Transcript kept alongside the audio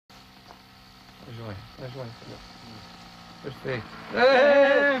Vai, Senna. Perfeito.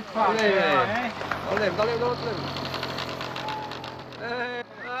 Valeu.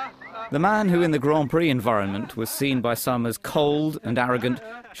 The man who in the Grand Prix environment was seen by some as cold and arrogant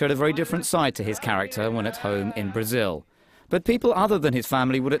showed a very different side to his character when at home in Brazil. But people other than his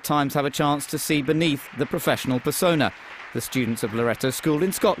family would at times have a chance to see beneath the professional persona. The students of Loreto School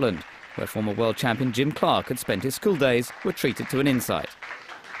in Scotland, where former world champion Jim Clark had spent his school days, were treated to an insight.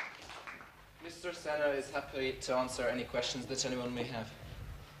 Mr. Senna is happy to answer any questions that anyone may have.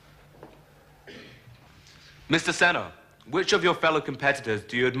 Mr. Senna, which of your fellow competitors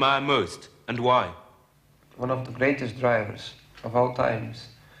do you admire most, and why? One of the greatest drivers of all times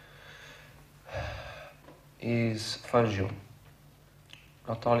is Fangio.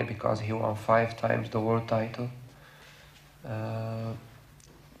 Not only because he won 5 times the world title,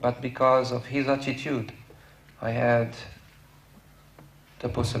 but because of his attitude. I had the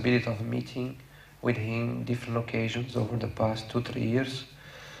possibility of meeting with him different occasions over the past 2-3 years.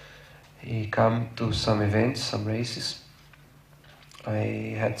 He came to some events, some races.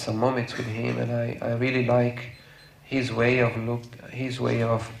 I had some moments with him, and I really like his way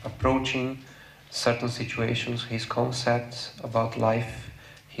of approaching certain situations, his concepts about life,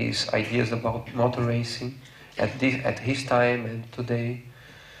 his ideas about motor racing at his time and today.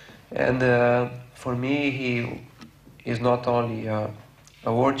 And for me, he is not only a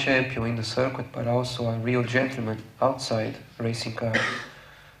world champion in the circuit, but also a real gentleman outside racing cars.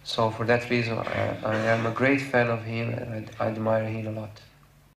 So for that reason, I am a great fan of him, and I admire him a lot.